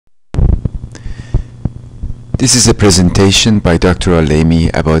This is a presentation by Dr.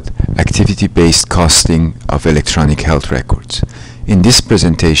 Alemi about activity-based costing of electronic health records. In this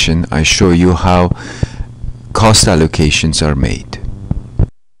presentation, I show you how cost allocations are made.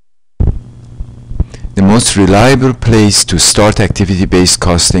 The most reliable place to start activity-based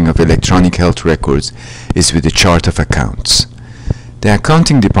costing of electronic health records is with the chart of accounts. The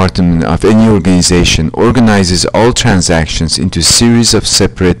accounting department of any organization organizes all transactions into a series of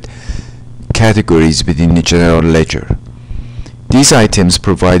separate categories within the general ledger. These items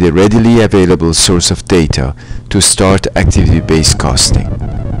provide a readily available source of data to start activity-based costing.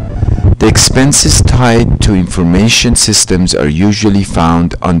 The expenses tied to information systems are usually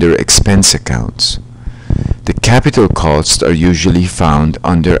found under expense accounts. The capital costs are usually found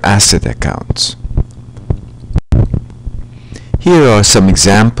under asset accounts. Here are some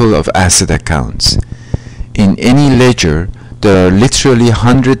examples of asset accounts. In any ledger, there are literally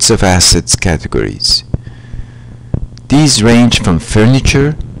hundreds of assets categories. These range from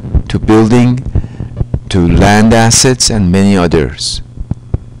furniture to building to land assets and many others.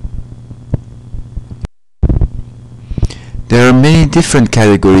 There are many different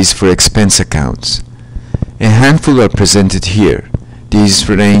categories for expense accounts. A handful are presented here. These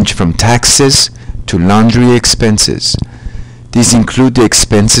range from taxes to laundry expenses. These include the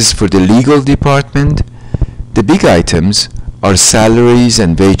expenses for the legal department. The big items are salaries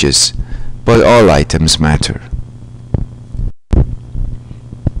and wages, but all items matter.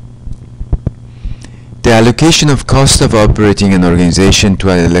 The allocation of cost of operating an organization to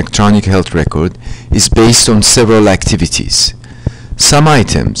an electronic health record is based on several activities. Some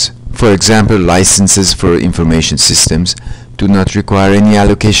items, for example licenses for information systems, do not require any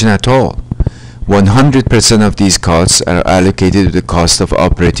allocation at all. 100% of these costs are allocated to the cost of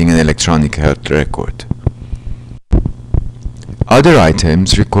operating an electronic health record. Other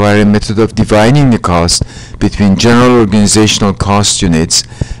items require a method of dividing the cost between general organizational cost units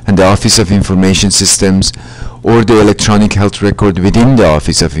and the Office of Information Systems or the electronic health record within the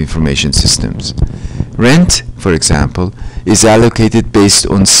Office of Information Systems. Rent, for example, is allocated based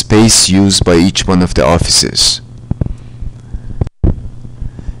on space used by each one of the offices.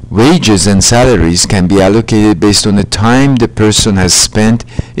 Wages and salaries can be allocated based on the time the person has spent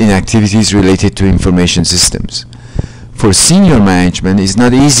in activities related to information systems. For senior management, it is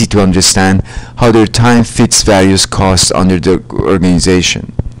not easy to understand how their time fits various costs under the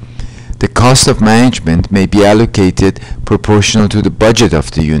organization. The cost of management may be allocated proportional to the budget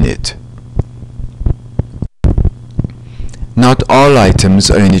of the unit. Not all items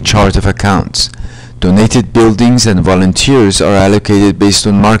are in the chart of accounts. Donated buildings and volunteers are allocated based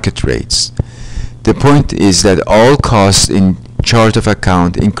on market rates. The point is that all costs in chart of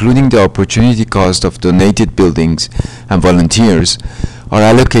account, including the opportunity cost of donated buildings and volunteers, are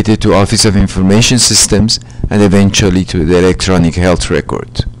allocated to Office of Information Systems and eventually to the electronic health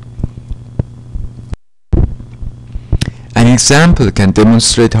record. An example can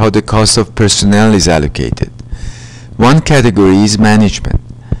demonstrate how the cost of personnel is allocated. One category is management.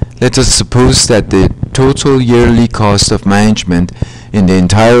 Let us suppose that the total yearly cost of management in the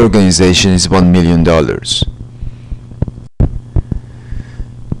entire organization is $1 million.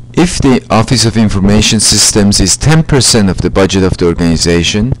 If the Office of Information Systems is 10% of the budget of the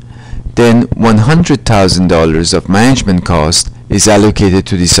organization, then $100,000 of management cost is allocated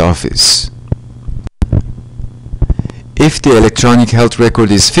to this office. If the electronic health record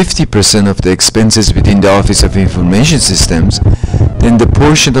is 50% of the expenses within the Office of Information Systems, then the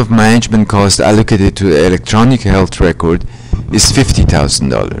portion of management cost allocated to the electronic health record is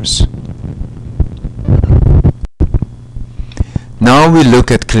 $50,000. Now we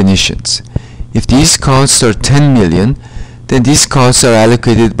look at clinicians. If these costs are 10 million, then these costs are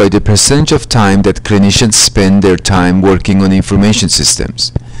allocated by the percentage of time that clinicians spend their time working on information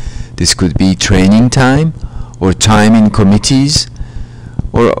systems. This could be training time, or time in committees,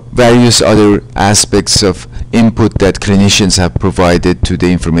 or various other aspects of input that clinicians have provided to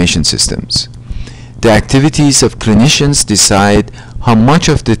the information systems. The activities of clinicians decide how much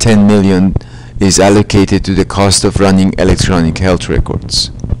of the 10 million is allocated to the cost of running electronic health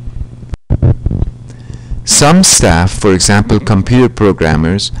records. Some staff, for example computer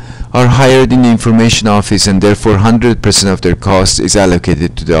programmers, are hired in the information office and therefore 100% of their cost is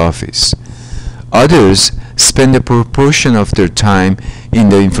allocated to the office. Others spend a proportion of their time in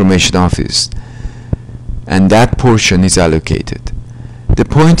the information office, and that portion is allocated. The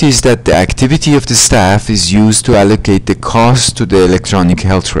point is that the activity of the staff is used to allocate the cost to the electronic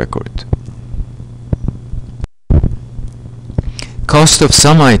health record. Cost of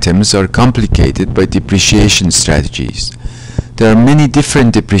some items are complicated by depreciation strategies. There are many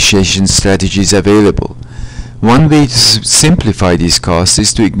different depreciation strategies available. One way to simplify these costs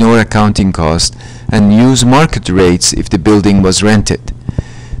is to ignore accounting costs and use market rates if the building was rented.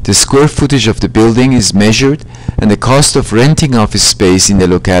 The square footage of the building is measured and the cost of renting office space in the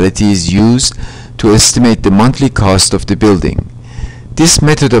locality is used to estimate the monthly cost of the building. This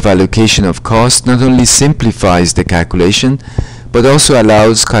method of allocation of cost not only simplifies the calculation but also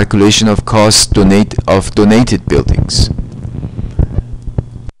allows calculation of costs of donated buildings.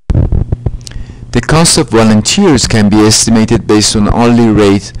 The cost of volunteers can be estimated based on hourly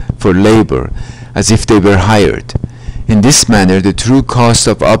rate for labor, as if they were hired. In this manner, the true cost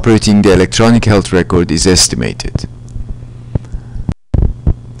of operating the electronic health record is estimated.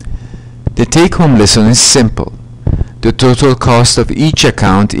 The take-home lesson is simple. The total cost of each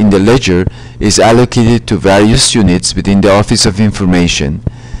account in the ledger is allocated to various units within the Office of Information.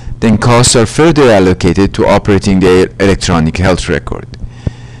 Then costs are further allocated to operating the electronic health record.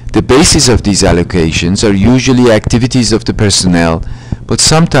 The basis of these allocations are usually activities of the personnel, but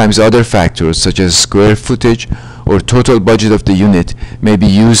sometimes other factors such as square footage or total budget of the unit may be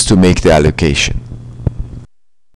used to make the allocation.